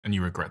And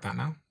you regret that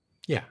now?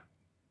 Yeah.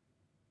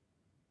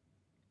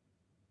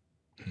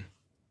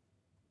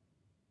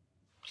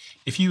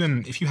 If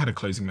you had a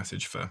closing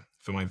message for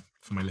my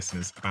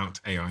listeners about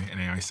AI and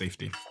AI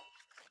safety,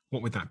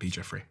 what would that be,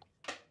 Jeffrey?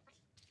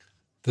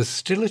 There's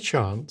still a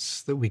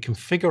chance that we can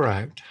figure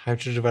out how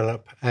to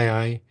develop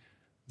AI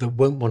that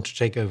won't want to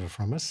take over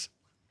from us.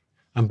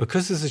 And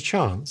because there's a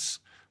chance,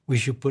 we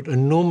should put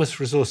enormous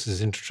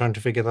resources into trying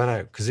to figure that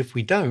out. Because if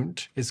we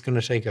don't, it's going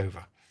to take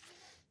over.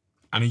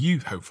 And are you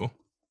hopeful?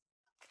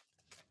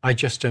 I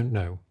just don't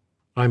know.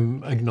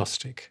 I'm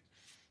agnostic.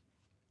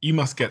 You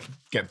must get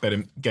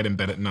in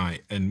bed at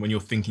night, and when you're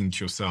thinking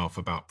to yourself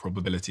about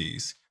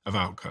probabilities of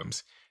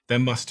outcomes, there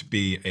must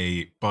be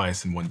a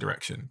bias in one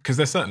direction, because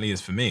there certainly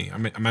is for me. I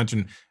mean,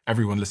 imagine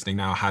everyone listening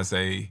now has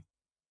a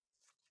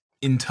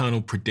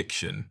internal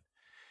prediction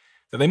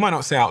that they might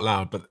not say out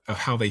loud, but of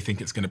how they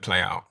think it's going to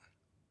play out.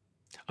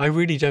 I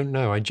really don't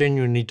know. I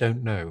genuinely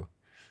don't know.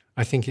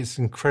 I think it's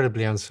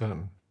incredibly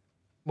uncertain.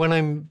 When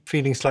I'm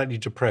feeling slightly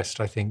depressed,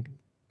 I think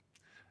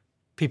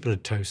people are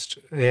toast.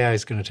 The AI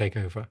is going to take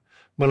over.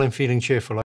 When I'm feeling cheerful,